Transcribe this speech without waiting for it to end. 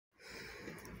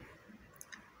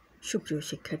সুপ্রিয়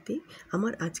শিক্ষার্থী,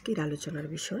 আমার আজকের আলোচনার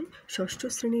বিষয় ষষ্ঠ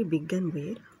শ্রেণীর বিজ্ঞান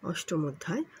বইয়ের অষ্টম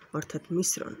অধ্যায় অর্থাৎ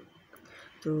মিশ্রণ।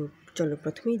 তো চলো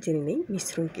প্রথমেই জেনে নেই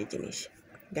মিশ্রণ কী জিনিস।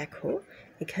 দেখো,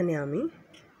 এখানে আমি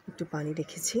একটু পানি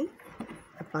রেখেছি।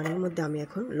 পানির মধ্যে আমি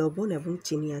এখন লবণ এবং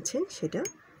চিনি আছে সেটা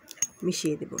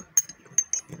মিশিয়ে দেব।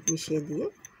 মিশিয়ে দিয়ে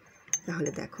তাহলে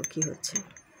দেখো কি হচ্ছে।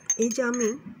 এই যে আমি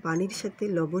পানির সাথে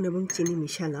লবণ এবং চিনি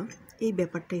মিশালাম, এই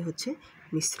ব্যাপারটাই হচ্ছে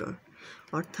মিশ্রণ।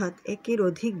 অর্থাৎ একের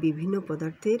অধিক বিভিন্ন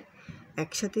পদার্থের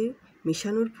একসাথে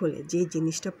মিশানোর ফলে যে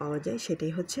জিনিসটা পাওয়া যায়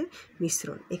সেটাই হচ্ছে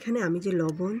মিশ্রণ। এখানে আমি যে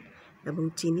লবণ এবং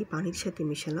চিনি পানির সাথে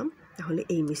মিশালাম, তাহলে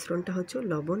এই মিশ্রণটা হচ্ছে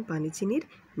লবণ পানি চিনির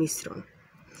মিশ্রণ।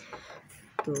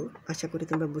 তো আশা করি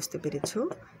তোমরা বুঝতে পেরেছো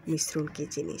মিশ্রণ কী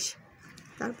জিনিস।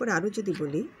 তারপরে আরও যদি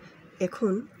বলি,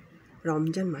 এখন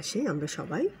রমজান মাসে আমরা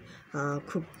সবাই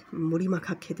খুব মুড়ি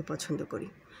মাখা খেতে পছন্দ করি।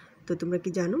 তো তোমরা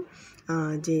কি জানো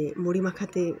যে মুড়ি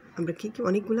মাখাতে আমরা কী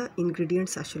অনেকগুলো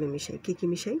ইনগ্রেডিয়েন্টস আসলে মিশাই। কী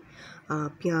মিশাই?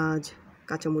 পেঁয়াজ,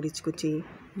 কাঁচামরিচ কুচি,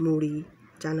 মুড়ি,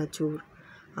 চানাচুর,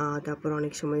 তারপর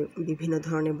অনেক সময় বিভিন্ন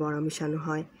ধরনের বড়া মিশানো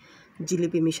হয়,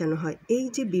 জিলিপি মিশানো হয়। এই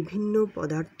যে বিভিন্ন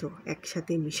পদার্থ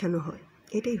একসাথে মিশানো হয়,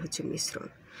 এটাই হচ্ছে মিশ্রণ।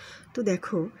 তো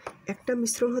দেখো, একটা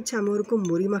মিশ্রণ হচ্ছে আমি ওরকম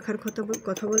মুড়ি মাখার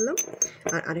কথা বললাম,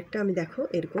 আর আরেকটা আমি দেখো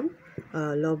এরকম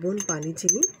লবণ পানি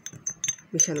চিনি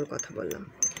মিশানোর কথা বললাম।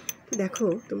 দেখো,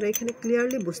 তোমরা এখানে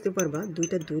ক্লিয়ারলি বুঝতে পারবা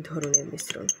দুই ধরনের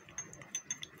মিশ্রণ।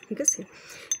 ঠিক আছে,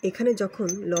 এখানে যখন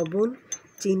লবণ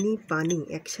চিনি পানি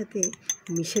একসাথে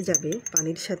মিশে যাবে,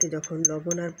 পানির সাথে যখন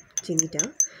লবণ আর চিনিটা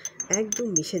একদম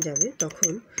মিশে যাবে,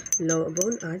 তখন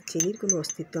লবণ আর চিনির কোনো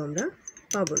অস্তিত্ব আমরা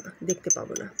পাবো না, দেখতে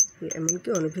পাবো না। এমনকি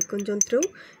অণুবীক্ষণ যন্ত্রেও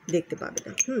দেখতে পাবে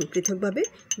না। পৃথকভাবে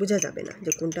বোঝা যাবে না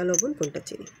যে কোনটা লবণ কোনটা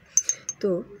চিনি। তো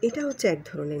এটা হচ্ছে এক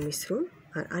ধরনের মিশ্রণ।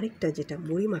 আর আরেকটা যেটা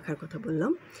মুড়ি মাখার কথা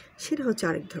বললাম, সেটা হচ্ছে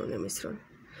আরেক ধরনের মিশ্রণ।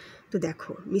 তো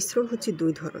দেখো, মিশ্রণ হচ্ছে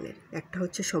দুই ধরনের। একটা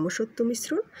হচ্ছে সমসত্ব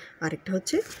মিশ্রণ, আরেকটা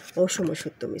হচ্ছে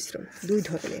অসমসত্ব মিশ্রণ। দুই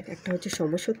ধরনের, একটা হচ্ছে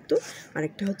সমসত্ব,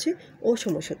 আরেকটা হচ্ছে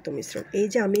অসমসত্ব মিশ্রণ। এই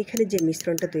যে আমি এখানে যে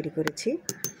মিশ্রণটা তৈরি করেছি,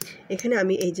 এখানে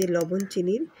আমি এই যে লবণ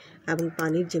চিনির এবং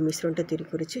পানির যে মিশ্রণটা তৈরি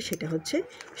করেছি, সেটা হচ্ছে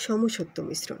সমসত্ব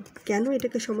মিশ্রণ। কেন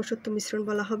এটাকে সমসত্ব মিশ্রণ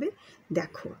বলা হবে?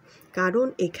 দেখো, কারণ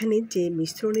এখানে যে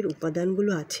মিশ্রণের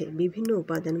উপাদানগুলো আছে, বিভিন্ন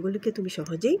উপাদানগুলোকে তুমি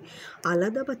সহজেই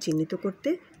আলাদা বা চিহ্নিত করতে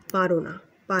পারবা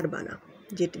না।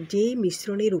 যেই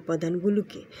মিশ্রণের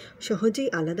উপাদানগুলোকে সহজেই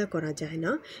আলাদা করা যায়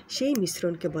না, সেই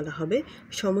মিশ্রণকে বলা হবে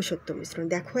সমসত্ব মিশ্রণ।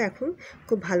 দেখো, এখন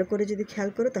খুব ভালো করে যদি খেয়াল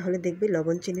করো, তাহলে দেখবে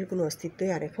লবণ চিনির কোনো অস্তিত্বই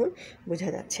আর এখন বোঝা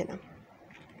যাচ্ছে না।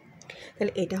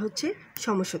 তাহলে এটা হচ্ছে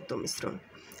সমসত্ব মিশ্রণ।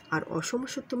 আর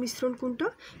অসমসত্ব মিশ্রণ কোনটা?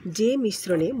 যে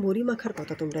মিশ্রণে মুড়ি মাখার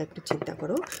কথা তোমরা একটু চিন্তা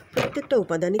করো, প্রত্যেকটা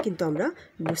উপাদানই কিন্তু আমরা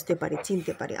বুঝতে পারি,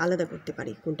 চিনতে পারি, আলাদা করতে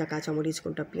পারি, কোনটা কাঁচামরিচ,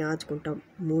 কোনটা পেঁয়াজ, কোনটা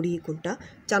মুড়ি, কোনটা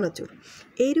চানাচুর।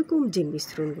 এইরকম যে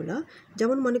মিশ্রণগুলো,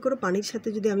 যেমন মনে করো পানির সাথে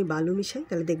যদি আমি বালু মিশাই,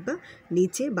 তাহলে দেখবা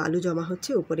নিচে বালু জমা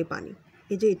হচ্ছে, উপরে পানি।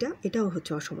 এই যে এটাও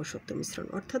হচ্ছে অসমসত্ব মিশ্রণ।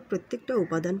 অর্থাৎ প্রত্যেকটা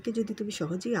উপাদানকে যদি তুমি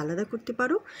সহজেই আলাদা করতে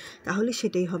পারো, তাহলে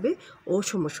সেটাই হবে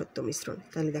অসমসত্ব মিশ্রণ।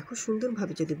 তাহলে দেখো,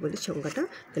 সুন্দরভাবে যদি বলি সংজ্ঞাটা,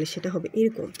 তাহলে সেটা হবে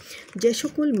এরকম: যে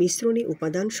সকল মিশ্রণী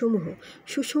উপাদানসমূহ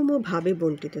সুষমভাবে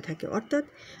বণ্টিত থাকে। অর্থাৎ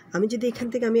আমি যদি এখান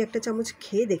থেকে আমি একটা চামচ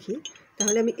খেয়ে দেখি,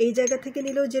 তাহলে আমি এই জায়গা থেকে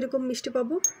নিলেও যেরকম মিষ্টি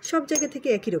পাবো, সব জায়গা থেকে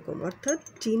একই রকম। অর্থাৎ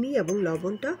চিনি এবং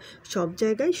লবণটা সব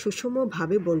জায়গায়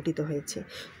সুষমভাবে বণ্টিত হয়েছে।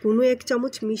 কোনো এক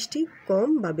চামচ মিষ্টি কম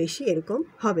বা বেশি এরকম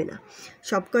হবে না,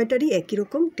 সব কয়টারই একই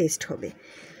রকম টেস্ট হবে।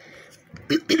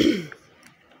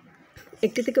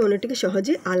 একটি থেকে অন্যটিকে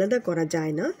সহজে আলাদা করা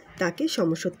যায় না, তাকে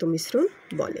সমসত্ব মিশ্রণ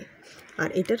বলে। আর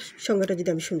এটার সংজ্ঞাটা যদি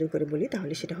আমি সুন্দর করে বলি,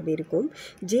 তাহলে সেটা হবে এরকম: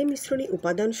 যে মিশ্রণী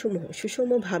উপাদানসমূহ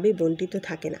সুষমভাবে বণ্টিত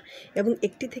থাকে না এবং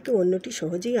একটি থেকে অন্যটি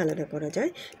সহজেই আলাদা করা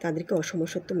যায়, তাদেরকে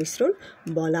অসমসত্ব মিশ্রণ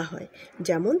বলা হয়।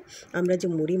 যেমন আমরা যে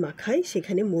মুড়ি মাখাই,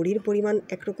 সেখানে মুড়ির পরিমাণ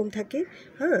একরকম থাকে,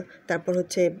 তারপর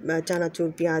হচ্ছে চানাচুর,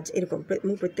 পেঁয়াজ, এরকম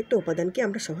প্রত্যেকটা উপাদানকে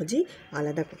আমরা সহজেই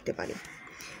আলাদা করতে পারি।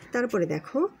 তারপরে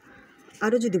দেখো,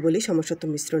 আরও যদি বলি সমসত্ব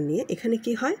মিশ্রণ নিয়ে, এখানে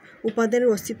কি হয়? উপাদানের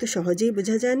অস্তিত্ব সহজেই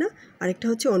বোঝা যায় না, আরেকটা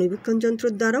হচ্ছে অণুবীক্ষণ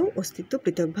যন্ত্রের দ্বারাও অস্তিত্ব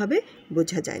পৃথকভাবে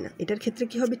বোঝা যায় না। এটার ক্ষেত্রে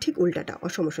কি হবে? ঠিক উল্টাটা।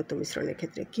 অসমসত্ব মিশ্রণের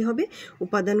ক্ষেত্রে কি হবে?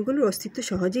 উপাদানগুলোর অস্তিত্ব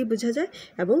সহজেই বোঝা যায়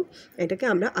এবং এটাকে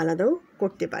আমরা আলাদাও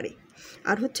করতে পারি।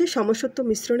 আর হচ্ছে সমসত্ব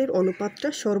মিশ্রণের অনুপাতটা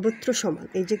সর্বত্র সমান।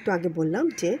 এই যে একটু আগে বললাম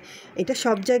যে এটা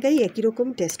সব জায়গায় একই রকম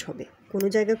টেস্ট হবে, কোনো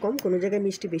জায়গায় কম, কোনো জায়গায়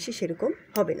মিষ্টি বেশি, সেরকম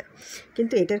হবে না।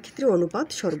 কিন্তু এটার ক্ষেত্রে অনুপাত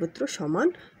সর্বত্র সমান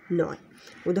নয়।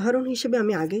 উদাহরণ হিসেবে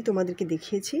আমি আগেই তোমাদেরকে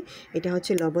দেখিয়েছি, এটা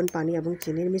হচ্ছে লবণ, পানি এবং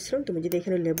চিনির মিশ্রণ। তুমি যদি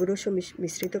এখানে লেবুর রসও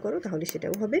মিশ্রিত করো তাহলে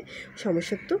সেটাও হবে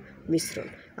সমসত্ব মিশ্রণ।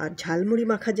 আর ঝালমুড়ি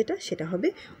মাখা যেটা, সেটা হবে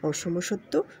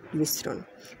অসমসত্ব মিশ্রণ।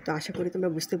 তো আশা করি তোমরা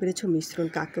বুঝতে পেরেছো মিশ্রণ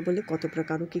কাকে বলে, কত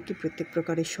প্রকার ও কী কী, প্রত্যেক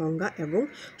প্রকারের সংজ্ঞা এবং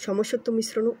সমসত্ব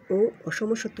মিশ্রণ ও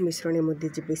অসমসত্ব মিশ্রণের মধ্যে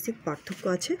যে বেসিক পার্থক্য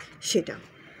আছে সেটা।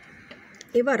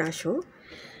 এবার আসো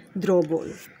দ্রবণ।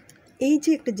 এই যে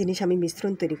একটা জিনিস আমি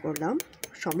মিশ্রণ তৈরি করলাম,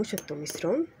 সমসত্ব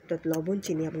মিশ্রণ, অর্থাৎ লবণ,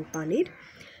 চিনি এবং পানির,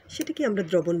 সেটাকে আমরা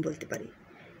দ্রবণ বলতে পারি।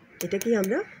 এটাকেই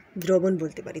আমরা দ্রবণ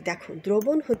বলতে পারি। দেখো,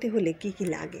 দ্রবণ হতে হলে কি কি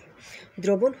লাগে?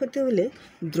 দ্রবণ হতে হলে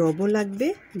দ্রব লাগবে,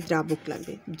 দ্রাবক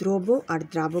লাগবে। দ্রব আর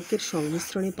দ্রাবকের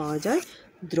সংমিশ্রণে পাওয়া যায়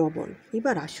দ্রবণ।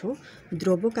 এবার আসো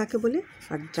দ্রব কাকে বলে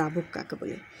আর দ্রাবক কাকে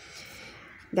বলে।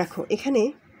 দেখো, এখানে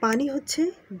পানি হচ্ছে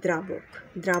দ্রাবক।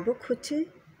 দ্রাবক হচ্ছে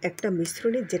একটা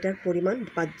মিশ্রণে যেটার পরিমাণ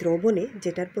বা দ্রবণে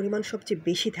যেটার পরিমাণ সবচেয়ে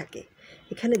বেশি থাকে।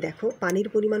 এখানে দেখো পানির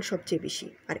পরিমাণ সবচেয়ে বেশি,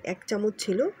 আর 1 চামচ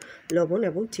ছিল লবণ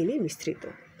এবং চিনি মিশ্রিত।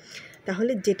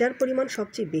 তাহলে যেটার পরিমাণ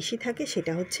সবচেয়ে বেশি থাকে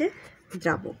সেটা হচ্ছে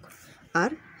দ্রাবক।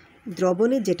 আর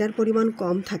দ্রবণে যেটার পরিমাণ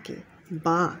কম থাকে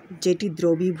বা যেটি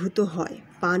দ্রবীভূত হয়,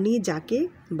 পানি যাকে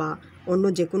বা অন্য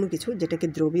যে কোনো কিছু যেটাকে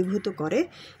দ্রবীভূত করে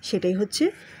সেটাই হচ্ছে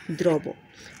দ্রব।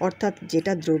 অর্থাৎ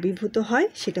যেটা দ্রবীভূত হয়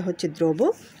সেটা হচ্ছে দ্রব,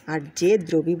 আর যে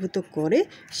দ্রবীভূত করে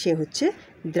সে হচ্ছে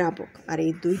দ্রাবক। আর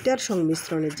এই দুইটার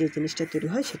সংমিশ্রণে যে জিনিসটা তৈরি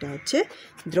হয় সেটা হচ্ছে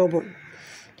দ্রবণ।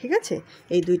 ঠিক আছে,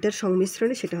 এই দুইটার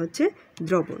সংমিশ্রণে সেটা হচ্ছে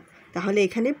দ্রবণ। তাহলে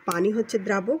এখানে পানি হচ্ছে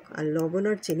দ্রাবক আর লবণ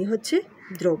আর চিনি হচ্ছে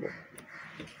দ্রব।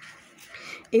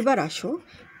 এবার আসো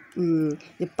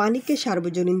যে পানিকে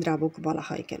সার্বজনীন দ্রাবক বলা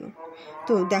হয় কেন।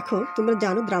 তো দেখো, তোমরা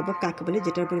জানো দ্রাবক কাকে বলে,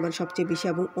 যেটার পরিমাণ সবচেয়ে বেশি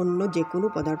এবং অন্য যে কোনো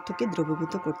পদার্থকে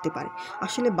দ্রবীভূত করতে পারে।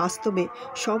 আসলে বাস্তবে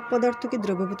সব পদার্থকে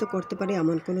দ্রবীভূত করতে পারে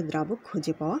এমন কোনো দ্রাবক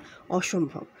খুঁজে পাওয়া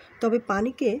অসম্ভব। তবে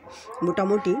পানিকে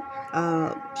মোটামুটি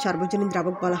সার্বজনীন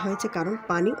দ্রাবক বলা হয়েছে, কারণ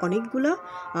পানি অনেকগুলা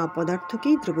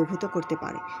পদার্থকেই দ্রবীভূত করতে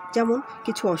পারে। যেমন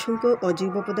কিছু অসংখ্য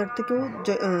অজৈব পদার্থকেও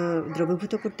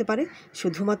দ্রবীভূত করতে পারে,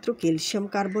 শুধুমাত্র ক্যালসিয়াম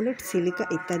কার্বনেট, সিলিকা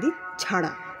ইত্যাদি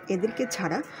ছাড়া। এদেরকে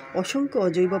ছাড়া অসংখ্য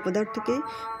অজৈব পদার্থকে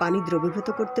পানি দ্রবীভূত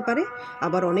করতে পারে,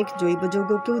 আবার অনেক জৈব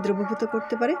যৌগকেও দ্রবীভূত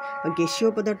করতে পারে, গ্যাসীয়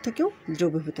পদার্থকেও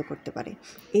দ্রবীভূত করতে পারে।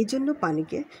 এই জন্য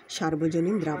পানিকে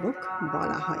সার্বজনীন দ্রাবক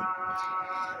বলা হয়।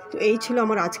 তো এই ছিল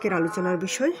আমার আজকের আলোচনার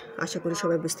বিষয়। আশা করি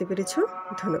সবাই বুঝতে পেরেছ।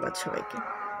 ধন্যবাদ সবাইকে।